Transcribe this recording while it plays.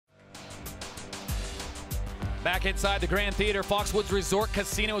Back inside the Grand Theater, Foxwoods Resort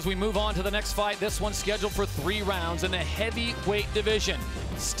Casino as we move on to the next fight. This one's scheduled for 3 rounds in the heavyweight division.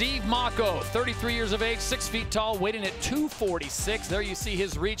 Steve Mocco, 33 years of age, 6 feet tall, weighing at 246. There you see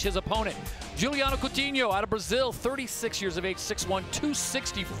his reach, his opponent. Juliano Coutinho out of Brazil, 36 years of age, 6'1",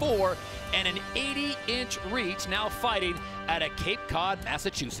 264, and an 80-inch reach, now fighting out of Cape Cod,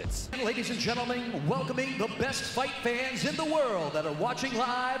 Massachusetts. Ladies and gentlemen, welcoming the best fight fans in the world that are watching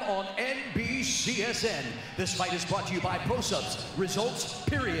live on NBCSN. This fight is brought to you by Pro-Subs. Results,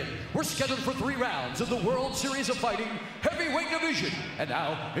 period. We're scheduled for 3 rounds of the World Series of Fighting Heavyweight Division. And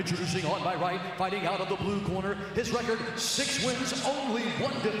now, introducing on my right, fighting out of the blue corner, his record, 6 wins, only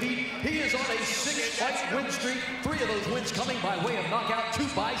 1 defeat. He is on a 6-fight win streak, 3 of those wins coming by way of knockout, 2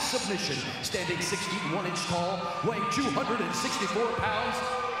 by submission. Standing 6 feet 1 inch tall, weighing 264 pounds,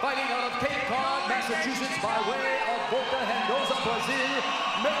 fighting out of Cape Cod, Massachusetts by way of Boca Mendoza, Brazil,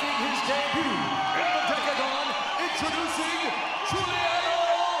 making his debut in the Decagon, introducing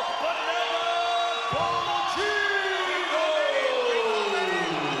Juliano Coutinho.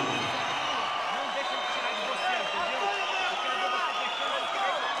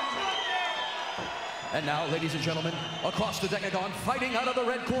 And now, ladies and gentlemen, across the Decagon, fighting out of the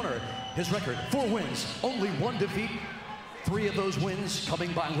red corner, his record, 4 wins, only 1 defeat. 3 of those wins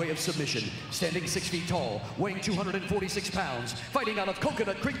coming by way of submission. Standing 6 feet tall, weighing 246 pounds, fighting out of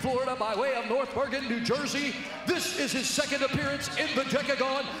Coconut Creek, Florida by way of North Bergen, New Jersey. This is his 2nd appearance in the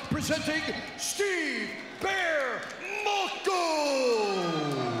Decagon, presenting Steve Bear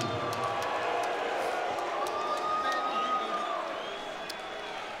Mocco.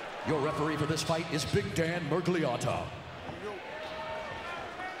 Your referee for this fight is Big Dan Mergliata.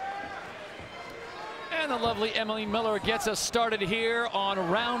 And the lovely Emily Miller gets us started here on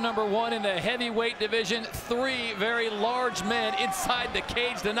round number 1 in the heavyweight division. 3 very large men inside the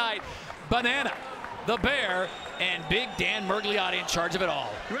cage tonight. Banana, the Bear, and Big Dan Mergliata in charge of it all.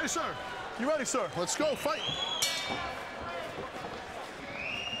 You ready, sir? You ready, sir? Let's go, fight.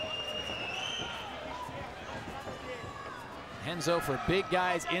 Henzo for big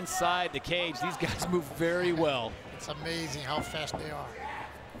guys inside the cage. These guys move very well. It's amazing how fast they are.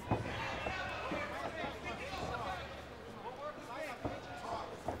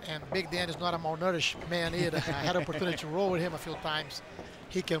 And Big Dan is not a malnourished man either. I had an opportunity to roll with him a few times.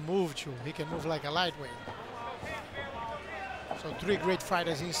 He can move too. He can move like a lightweight. So 3 great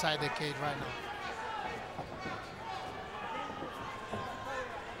fighters inside the cage right now.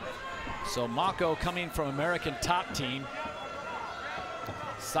 So Mocco coming from American Top Team,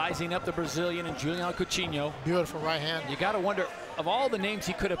 sizing up the Brazilian and Juliano Coutinho. Beautiful right hand. You got to wonder, of all the names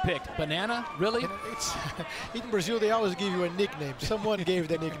he could have picked, Banana, really? It's in Brazil, they always give you a nickname. Someone gave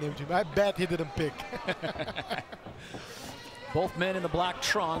the nickname to him. I bet he didn't pick. Both men in the black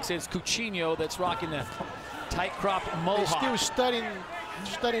trunks. It's Coutinho that's rocking the tight cropped mohawk. They're still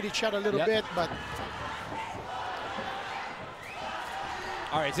studying each other a little bit, but.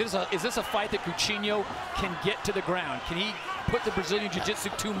 All right, is this a fight that Coutinho can get to the ground? Can he put the Brazilian Jiu-Jitsu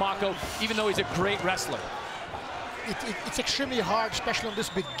to Mocco, even though he's a great wrestler? It's extremely hard, especially on this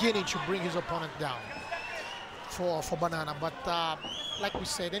beginning, to bring his opponent down for Banana. But like we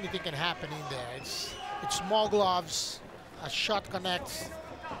said, anything can happen in there. It's small gloves, a shot connects.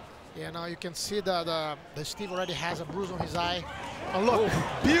 You know, you can see the Steve already has a bruise on his eye. Oh, look,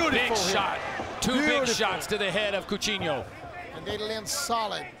 beautiful big hit. shot. 2 big shots to the head of Coutinho. And they land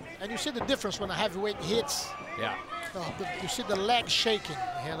solid. And you see the difference when a heavyweight hits. Yeah. You see the leg shaking,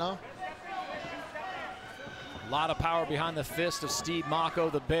 you know. A lot of power behind the fist of Steve Mocco,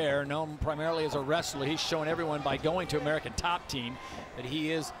 the Bear, known primarily as a wrestler. He's shown everyone by going to American Top Team that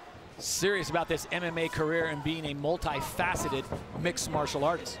he is serious about this MMA career and being a multifaceted mixed martial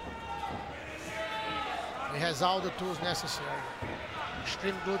artist. He has all the tools necessary.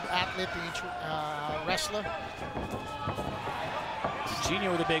 Extreme good athlete, wrestler.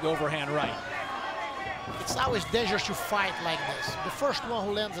 Coutinho with a big overhand right. It's always dangerous to fight like this. The first one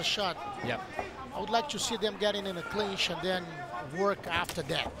who lands a shot. Yep. I would like to see them getting in a clinch and then work after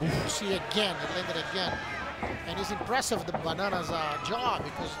that. You see again, it landed again. And it's impressive, the Banana's job,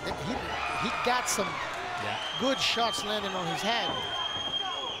 because he got some good shots landing on his head.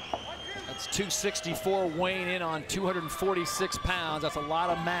 That's 264 weighing in on 246 pounds. That's a lot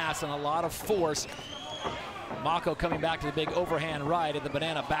of mass and a lot of force. Mocco coming back to the big overhand right, and the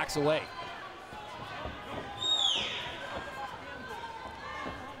Banana backs away.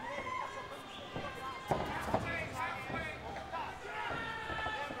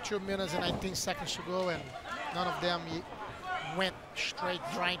 Two minutes and 19 seconds to go, and none of them went straight,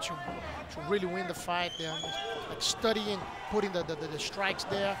 trying to really win the fight. They're like studying, putting the strikes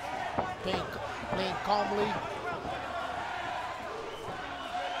there. playing calmly.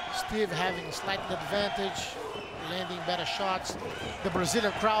 Steve having a slight advantage, landing better shots. The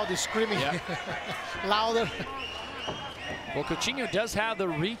Brazilian crowd is screaming louder. Well, Coutinho does have the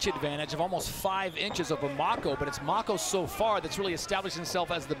reach advantage of almost 5 inches over Mocco, but it's Mocco so far that's really established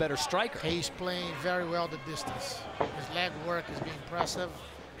himself as the better striker. He's playing very well the distance. His leg work is being impressive.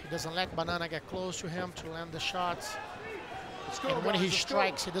 He doesn't let Banana get close to him to land the shots. And when he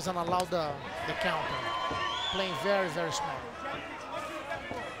strikes, he doesn't allow the counter. Playing very, very smart.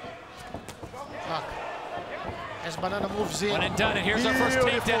 Look, as Banana moves in. One and done, and here's our first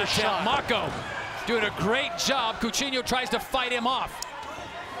takedown attempt. Mocco doing a great job. Coutinho tries to fight him off.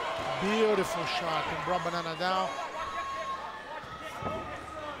 Beautiful shot and brought Banana down.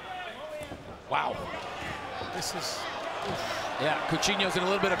 Wow. This is... Oof. Yeah, Coutinho's in a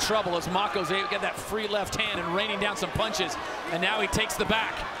little bit of trouble as Mocco's able to get that free left hand and raining down some punches. And now he takes the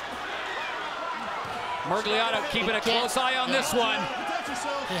back. Murgliata keeping a close eye on this one.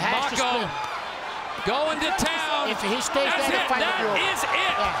 Mocco going to town. If he stays there, the fight will be over. That is it.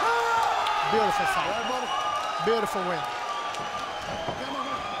 Yeah. Beautiful fight. Beautiful win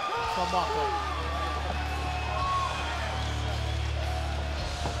from Mocco.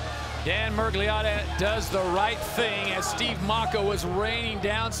 Dan Murgliata does the right thing as Steve Mocco was raining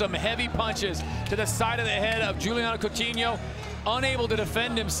down some heavy punches to the side of the head of Juliano Coutinho. Unable to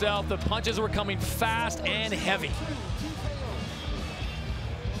defend himself, the punches were coming fast and heavy.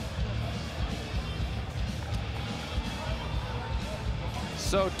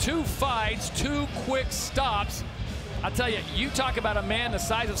 So 2 fights, 2 quick stops. I'll tell you, you talk about a man the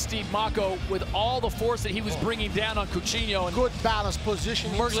size of Steve Mocco with all the force that he was bringing down on Coutinho. And good balanced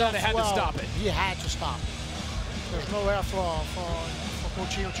position. Murgliata had to stop it. He had to stop. There's nowhere for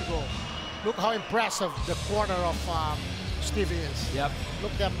Coutinho to go. Look how impressive the corner of Steve is. Yep.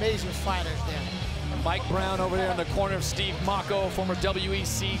 Look, the amazing fighters there. Mike Brown over there in the corner of Steve Mocco, former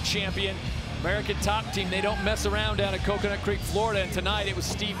WEC champion. American top team, they don't mess around down at Coconut Creek, Florida. And tonight it was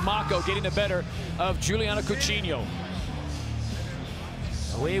Steve Mocco getting the better of Juliano Coutinho.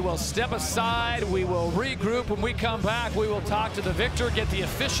 We will step aside, we will regroup. When we come back, we will talk to the victor, get the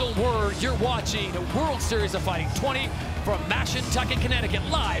official word. You're watching the World Series of Fighting 20 from Mashantucket, Connecticut,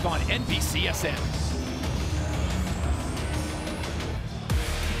 live on NBCSN.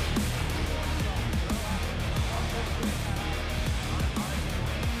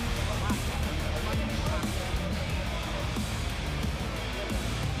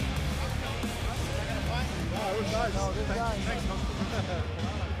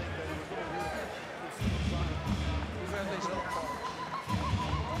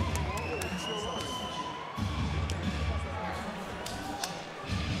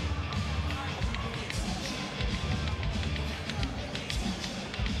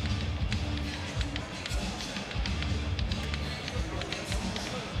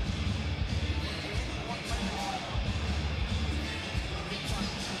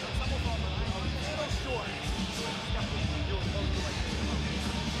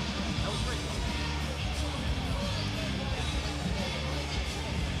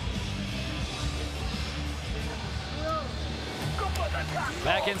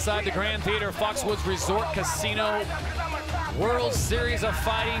 Back inside the Grand Theater, Foxwoods Resort Casino, World Series of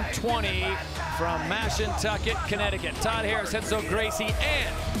Fighting 20 from Mashantucket, Connecticut. Todd Harris, Henzo Gracie,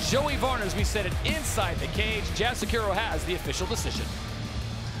 and Joey Varner, as we said it inside the cage. Jazz Sakuro has the official decision.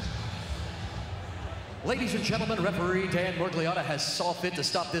 Ladies and gentlemen, referee Dan Murgliata has saw fit to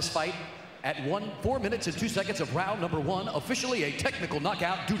stop this fight at 4 minutes and 2 seconds of round number 1. Officially a technical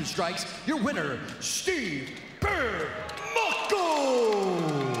knockout due to strikes. Your winner, Steve Mocco!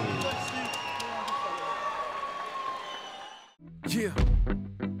 Yeah.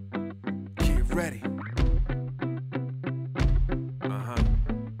 Get ready.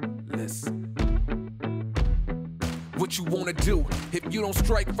 Listen. What you wanna do? If you don't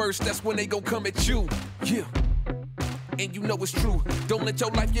strike first, that's when they gon' come at you. Yeah. And you know it's true. Don't let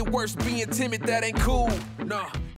your life get worse. Being timid, that ain't cool. Nah.